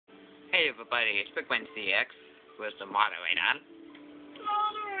Hey everybody, it's Pikmin ZX with the moderator.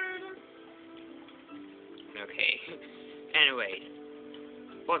 Okay. Anyways,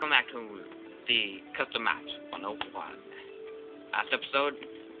 welcome back to the custom match 101. Last episode,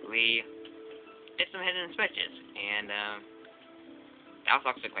 we did some hidden switches, and that was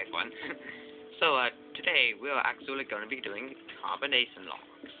actually quite fun. So today we are actually going to be doing combination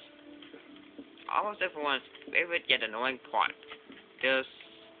locks. Almost everyone's favorite yet annoying part. Just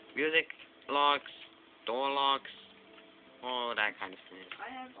music locks, door locks, all that kind of thing. I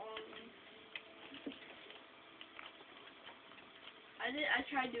have all of them. I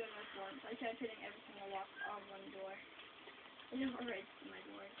tried doing this once. I tried putting every single lock on one door. It never writes my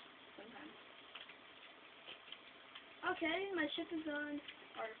doors sometimes. Okay, my ship is on,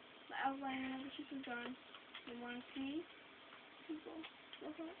 or the outline of the ship is on. You want to see people?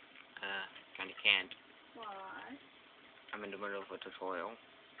 Kinda can't. Why? I'm in the middle of a tutorial.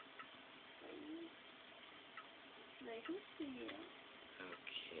 They can see it.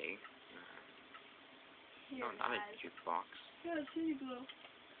 Okay. Here, Oh, not a guys. jukebox. Yeah, see, girl.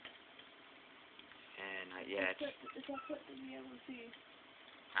 And not yet. It's all put to be able to see.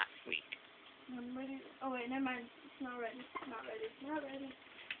 Not sweet. I'm ready. Oh, wait, never mind. It's not ready. It's not ready. It's not ready.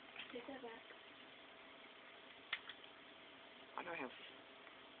 Take that back. Why do I have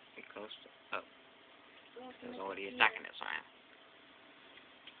it close to... Oh, We'll have to there's make already it a second it, sorry.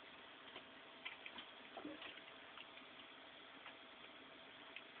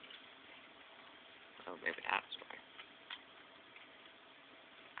 Oh, maybe that's why.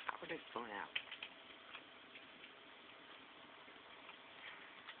 How would it go out?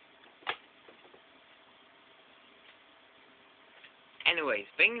 Anyways,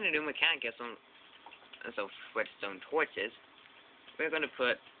 bringing the new mechanic is some redstone torches. We're gonna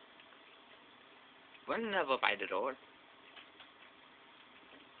put one level by the door,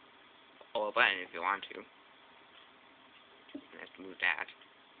 or a button if you want to. Let's move that.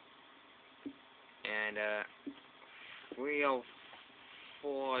 And 3 or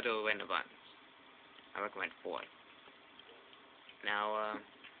 4 to win the buttons. I recommend 4. Now,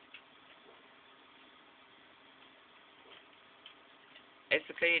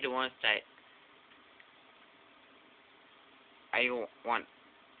 basically the ones that I want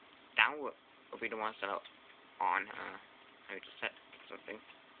down will be the ones that are on. I just set something.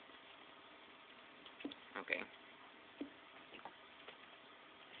 Okay.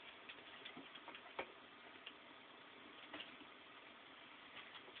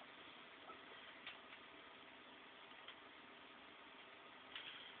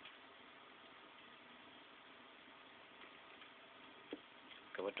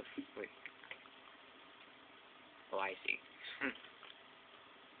 Okay, what the freak? Oh, I see.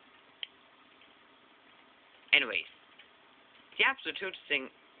 Anyways, the absolute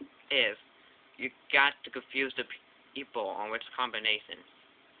thing is you got to confuse the people on which combination.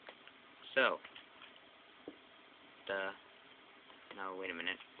 So, no, wait a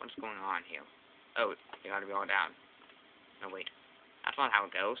minute. What's going on here? Oh, you gotta be all down. No, wait. That's not how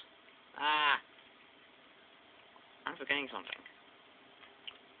it goes. I'm forgetting something.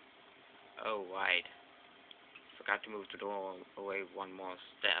 Oh, right. Forgot to move the door away one more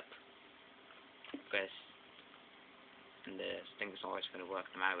step. Because this thing is always going to work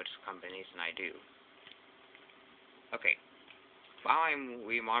no matter which combination I do. Okay. While I'm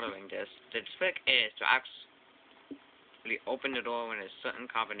remodeling this, the trick is to actually open the door when a certain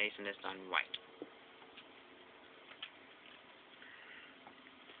combination is done right.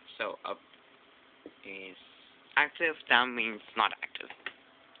 So, up is active, down means not active.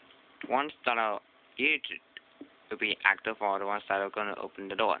 Ones that are needed to be active are the ones that are going to open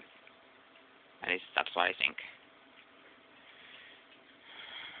the door. At least that's what I think.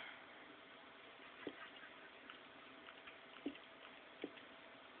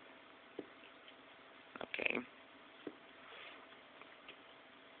 Okay.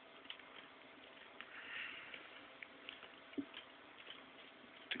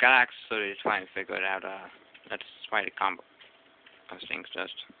 To get access to trying to figure it out, let's try the combo of things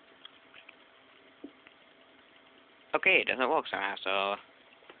just. Okay, it doesn't work somehow, so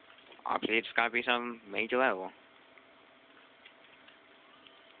obviously it's gotta be some major level.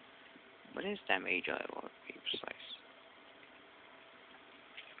 What is that major level, to be precise?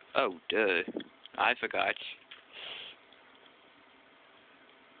 Oh, duh. I forgot.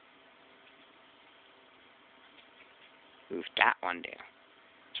 Move that one there.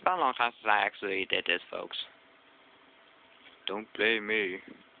 It's been a long time since I actually did this, folks. Don't blame me.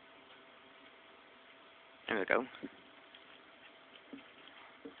 There we go.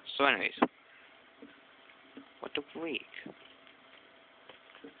 So anyways, what the freak?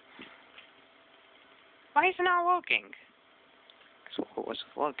 Why is it not working? So it was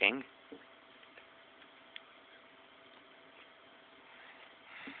working.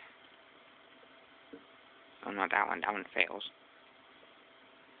 Oh no, that one fails.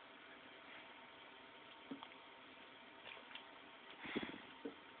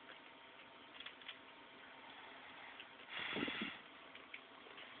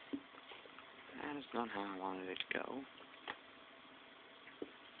 That is not how I wanted it to go.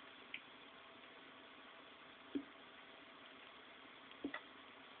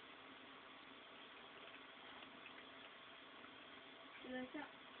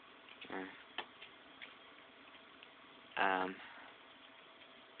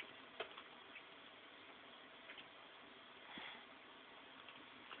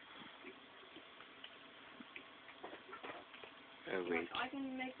 Oh wait. I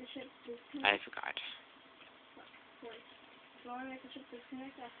can make the ship disconnect. I forgot. Wait. So I want to make the ship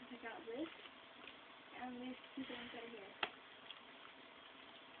disconnect, I have to take out this and these two things right here.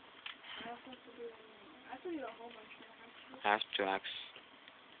 I also have to do one more. I have to do a whole bunch more actually. I have to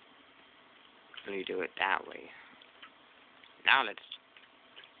actually do it that way. Now let's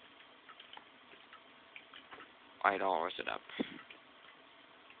light all it up.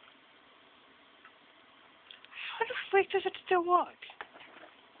 How the freak does it still work?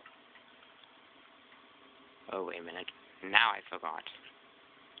 Oh, wait a minute. Now I forgot.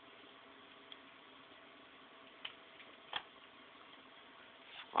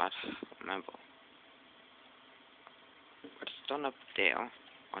 What? Remember. What's done up there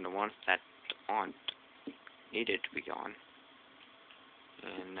on the ones that aren't needed to be on.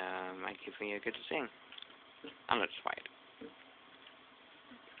 And might give me a good thing. Now let's try it. It's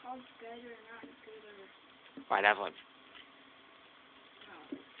called good or not good or... Whatever. No.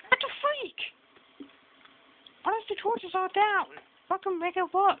 What the freak? What if the torches are down? Fucking make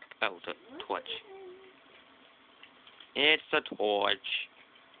it work. Oh, the torch. It's a torch.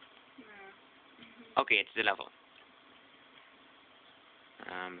 No. Okay, it's the level.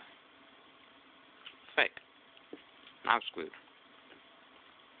 Fake. Now I'm screwed.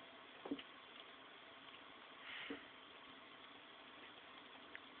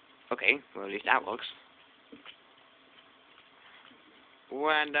 Okay, well at least that works.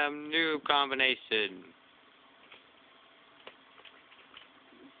 Random new combination.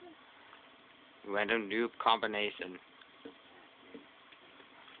 Random new combination.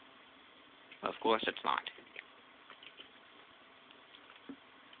 Of course it's not.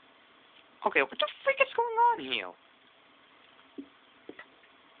 Okay, what the freak is going on here?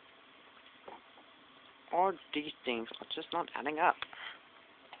 All these things are just not adding up.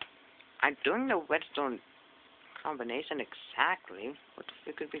 I'm doing the redstone combination exactly. What the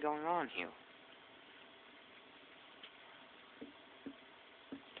freak could be going on here?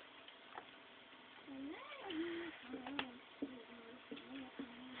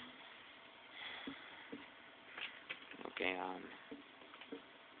 Okay,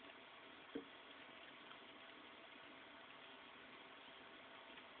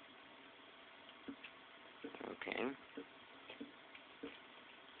 okay.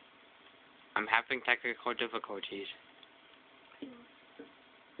 I'm having technical difficulties.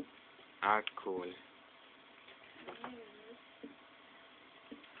 Not cool.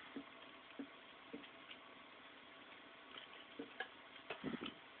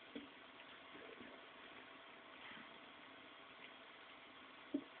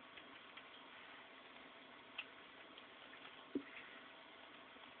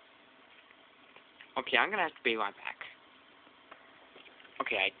 Okay, I'm gonna have to be right back.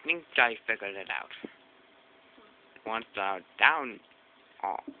 Okay, I think I figured it out. Once the down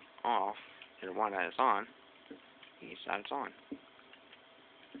off and the one that is on, means that it's on.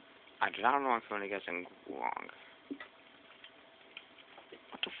 I don't know if I'm guessing wrong.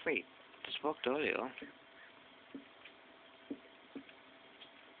 What the freak? This worked earlier.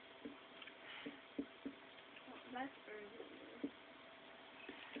 That's early.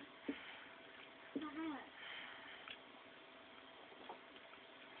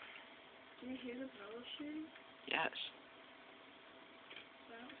 Do you hear the bell shooting? Yes.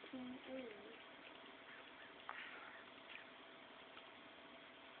 That was early.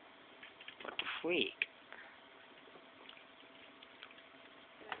 What the freak?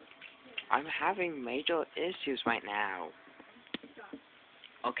 I'm having major issues right now.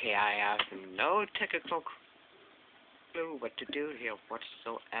 Okay, I have no technical clue what to do here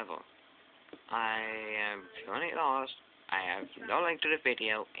whatsoever. I am currently lost. I have no link to the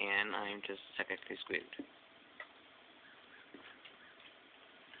video, and I'm just technically screwed.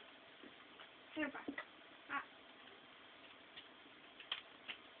 Super.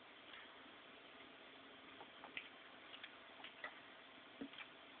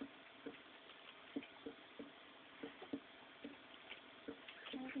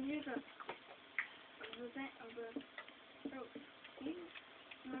 near the vent of the rope. See?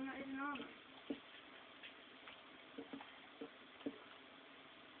 No, I'm not even on them.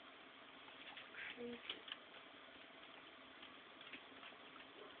 Crazy.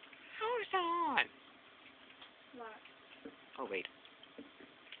 How is that on? What? Oh, wait.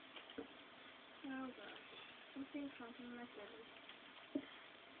 Oh gosh. Something comes from my server.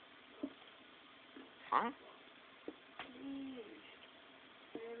 Huh? Please.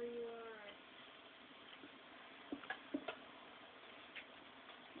 Wherever you are.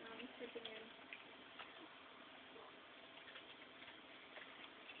 No, I'm slipping in.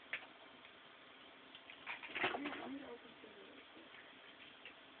 I'm gonna open server real quick.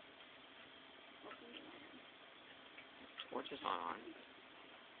 Open the line. Torch is not on.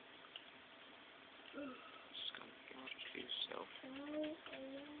 Just gonna get to yourself.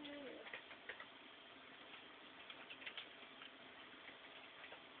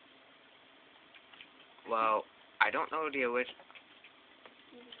 Well, I don't know the original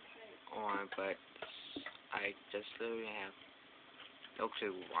one, but I just literally have no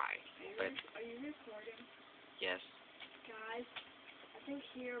clue why. But Are you recording? yes, Guys, I think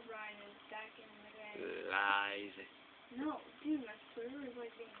Brian is back in the game. lies. No, dude, my server is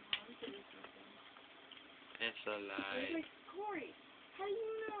like being haunted or something. It's a lie. It's like, Corey, how do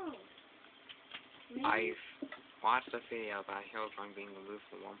you know? Maybe? I've watched the video about Hilltron being removed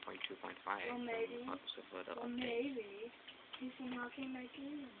from 1.2.5. Well, maybe. Well, maybe. He somehow came back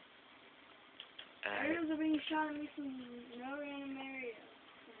in. Uh, Arrows are being shot at me from no random area.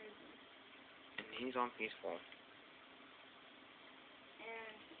 For some reason. and he's on peaceful.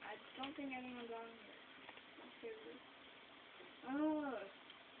 And I don't think anyone's on here. Oh,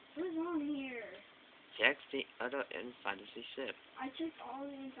 who's on here? Check the other inside of the ship. I checked all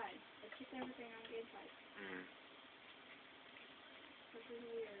the inside. I checked everything on the inside. This is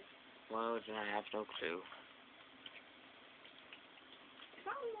weird. Well, then I have no clue.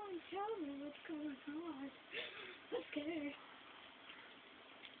 Someone tell me what's going on. I'm scared.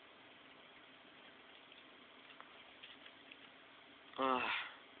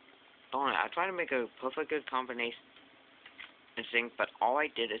 Darn it, I tried to make a perfect good combination thing, but all I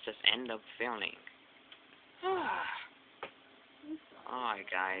did is just end up failing. Alright,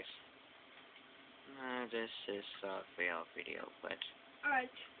 guys. This is a fail video, but Alright,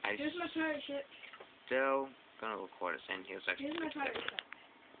 here's my pirate ship. still gonna record this in here. Here's my pirate ship.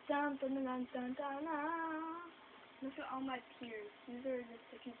 Dun dun dun dun dun dun. Look at all my peers. These are just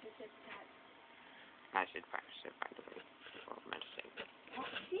the people that tat. I should practice it, by the way. What I meant to say. Oh,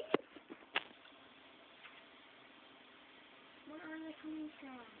 see? Where are they coming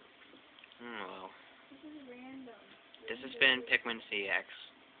from? Well. This is random. This has been Pikmin ZX.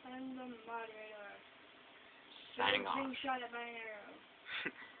 I'm the moderator. Signing off. Being shot at by an arrow.